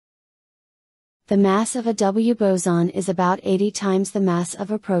The mass of a W boson is about 80 times the mass of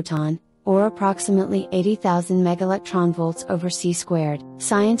a proton, or approximately 80,000 megaelectronvolts over c squared.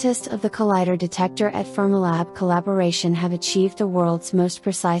 Scientists of the Collider Detector at Fermilab collaboration have achieved the world's most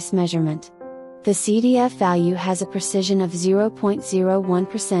precise measurement. The CDF value has a precision of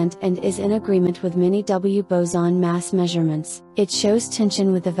 0.01% and is in agreement with many W boson mass measurements. It shows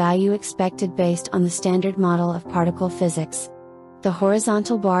tension with the value expected based on the standard model of particle physics. The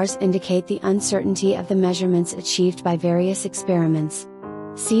horizontal bars indicate the uncertainty of the measurements achieved by various experiments.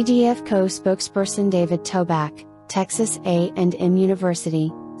 CDF co-spokesperson David Toback, Texas A&M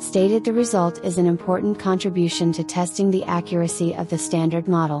University, stated the result is an important contribution to testing the accuracy of the standard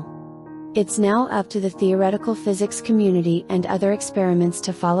model. It's now up to the theoretical physics community and other experiments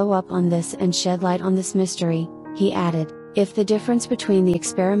to follow up on this and shed light on this mystery, he added. If the difference between the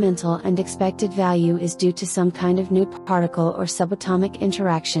experimental and expected value is due to some kind of new particle or subatomic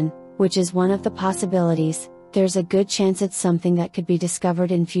interaction, which is one of the possibilities, there's a good chance it's something that could be discovered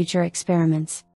in future experiments.